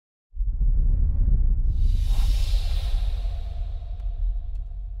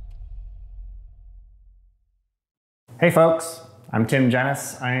Hey folks, I'm Tim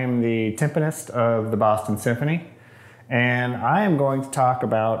Genis. I am the timpanist of the Boston Symphony, and I am going to talk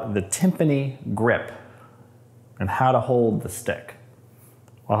about the timpani grip and how to hold the stick.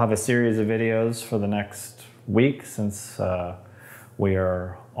 I'll have a series of videos for the next week since we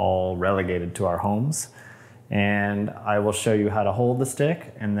are all relegated to our homes, and I will show you how to hold the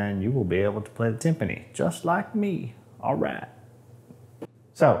stick, and then you will be able to play the timpani just like me. All right.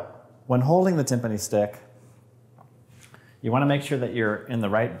 So when holding the timpani stick, you want to make sure that you're in the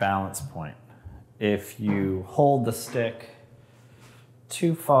right balance point. If you hold the stick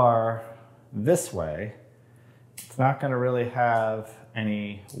too far this way, it's not going to really have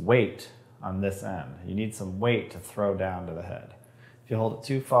any weight on this end. You need some weight to throw down to the head. If you hold it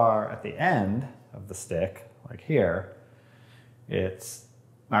too far at the end of the stick, like here, it's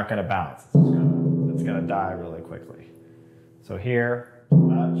not going to bounce. It's going to die really quickly. So here, too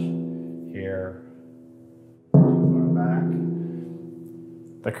much, here, back.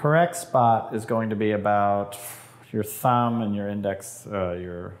 The correct spot is going to be about your thumb and your index,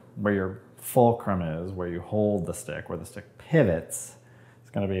 where your fulcrum is, where you hold the stick, where the stick pivots. It's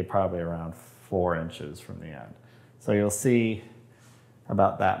going to be probably around 4 inches from the end. So you'll see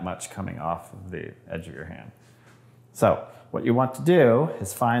about that much coming off of the edge of your hand. So what you want to do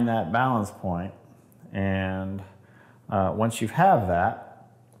is find that balance point, and once you have that,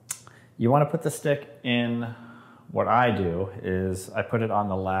 you want to put the stick in. What I do is I put it on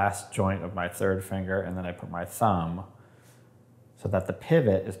the last joint of my third finger, and then I put my thumb so that the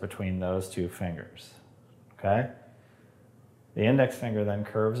pivot is between those two fingers, okay? The index finger then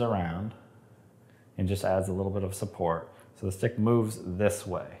curves around and just adds a little bit of support. So the stick moves this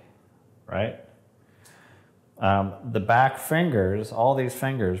way, right? The back fingers, all these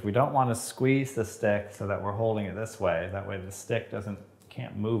fingers, we don't want to squeeze the stick so that we're holding it this way. That way the stick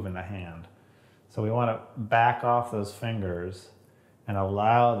can't move in the hand. So we want to back off those fingers and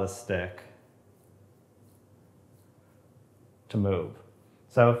allow the stick to move.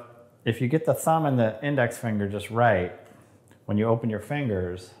 So if you get the thumb and the index finger just right, when you open your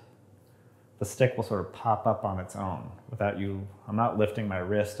fingers, the stick will sort of pop up on its own without you. I'm not lifting my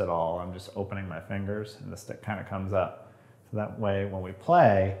wrist at all. I'm just opening my fingers and the stick kind of comes up. So that way when we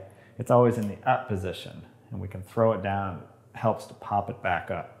play, it's always in the up position and we can throw it down. It helps to pop it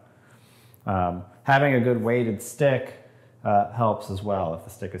back up. Having a good weighted stick helps as well. If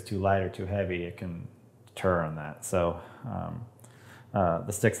the stick is too light or too heavy, it can deter on that. So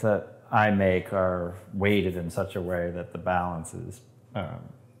the sticks that I make are weighted in such a way that the balance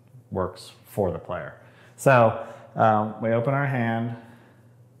works for the player. So we open our hand,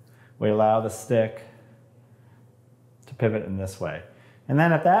 we allow the stick to pivot in this way. And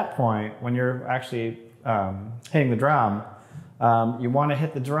then at that point, when you're actually hitting the drum, you want to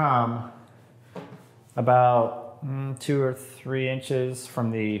hit the drum about 2 or 3 inches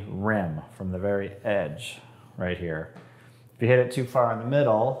from the rim, from the very edge right here. If you hit it too far in the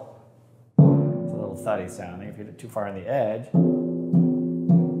middle, it's a little thuddy sounding. If you hit it too far on the edge,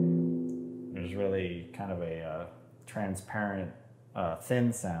 there's really kind of a transparent,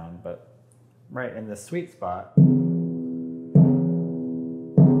 thin sound, but right in the sweet spot, it's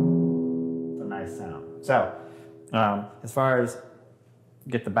a nice sound. So as far as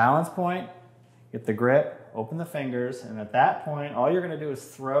get the balance point, get the grip, open the fingers, and at that point, all you're going to do is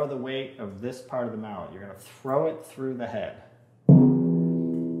throw the weight of this part of the mallet. You're going to throw it through the head,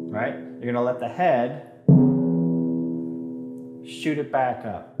 right? You're going to let the head shoot it back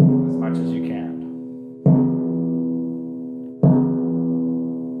up as much as you can.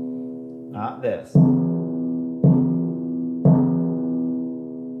 Not this.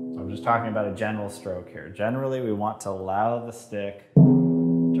 I'm just talking about a general stroke here. Generally, we want to allow the stick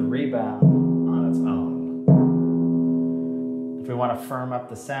to rebound on its own. If we want to firm up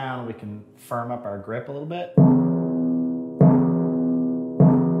the sound, we can firm up our grip a little bit.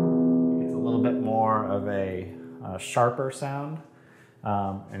 It's a little bit more of a sharper sound.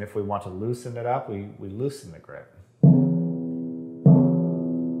 And if we want to loosen it up, we loosen the grip.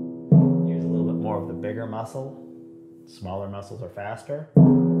 Use a little bit more of the bigger muscle. Smaller muscles are faster.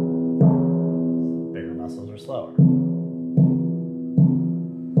 Bigger muscles are slower.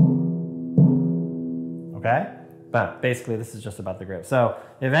 Okay? But basically this is just about the grip. So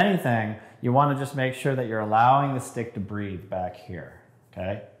if anything, you want to just make sure that you're allowing the stick to breathe back here.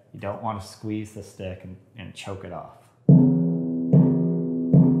 Okay? You don't want to squeeze the stick and choke it off. And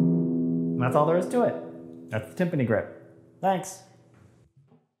that's all there is to it. That's the timpani grip. Thanks.